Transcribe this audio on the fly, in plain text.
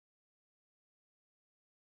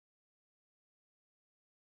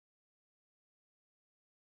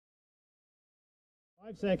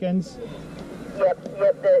5 seconds. Yep,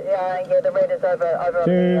 the red is over on the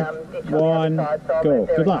ditch on the other side, so I'll move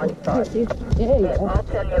there. Good luck. I'll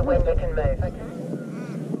tell you when you can move. Okay.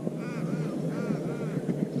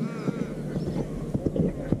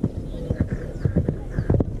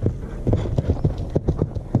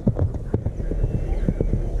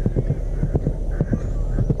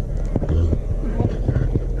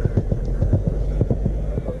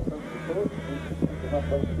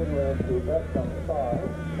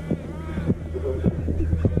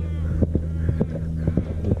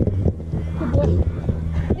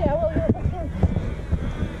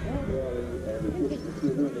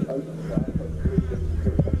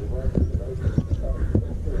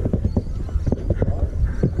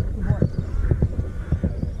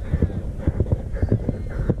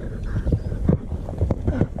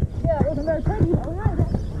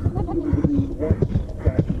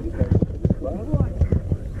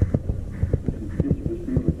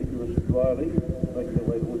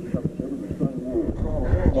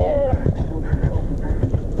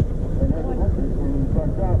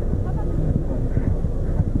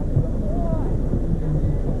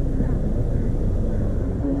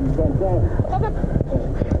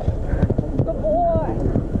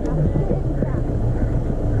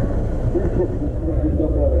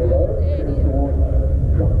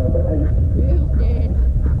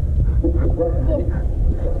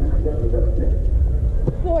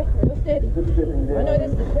 Boy, real steady. I know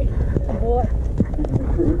this is a treat. Boy.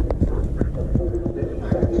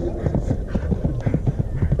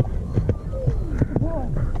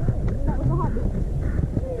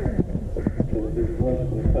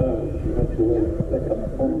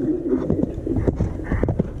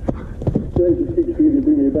 James keeps trying to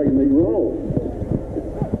bring me back in the roll.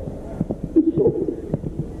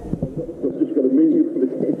 I've just got a menu for the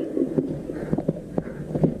attention.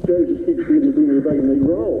 James just keeps trying to bring me back in the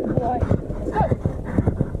roll. Right.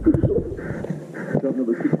 Jump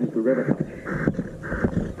number 6 is the Rebecca.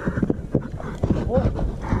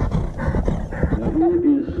 Now here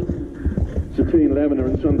is Satine Lavender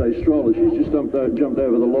and Sunday Stroller. She's just jumped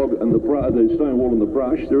over the log and the stone wall and the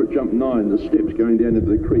brush. They're at jump 9, the steps going down into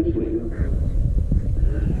the creek.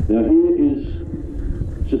 Now here is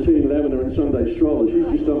Satine Lavender and Sunday Stroller. She's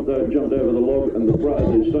just jumped over the log and the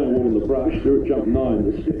stone wall and the brush. They're at jump 9,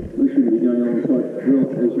 the steps. This is going on quite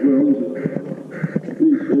well as well.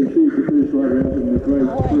 She's the first rider out in the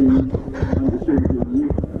grade 3 under 17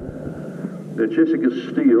 years. Now Jessica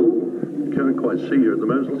Steele, can't quite see her at the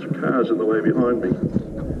moment, there's lots of cars in the way behind me.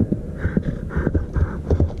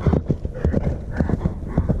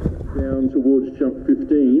 Down towards jump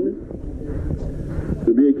 15.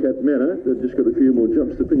 The Meerkat Manor, they've just got a few more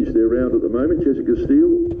jumps to finish their round at the moment. Jessica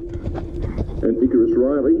Steele and Icarus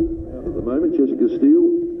Riley out at the moment. Jessica Steele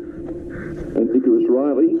and Icarus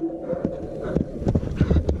Riley.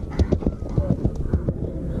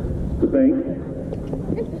 The bank.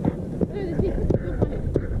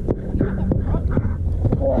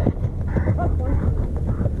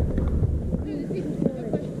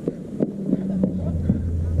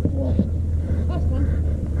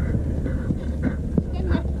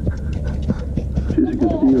 Jessica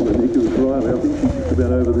Steele and Icarus Riley, I think she's just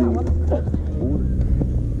about over the border.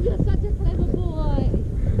 You're such a clever boy.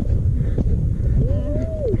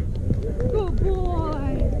 Good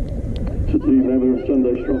boy. Satine Lavender and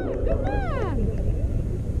Sunday Stroller.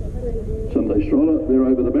 Sunday Stroller, they're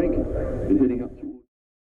over the bank and heading up.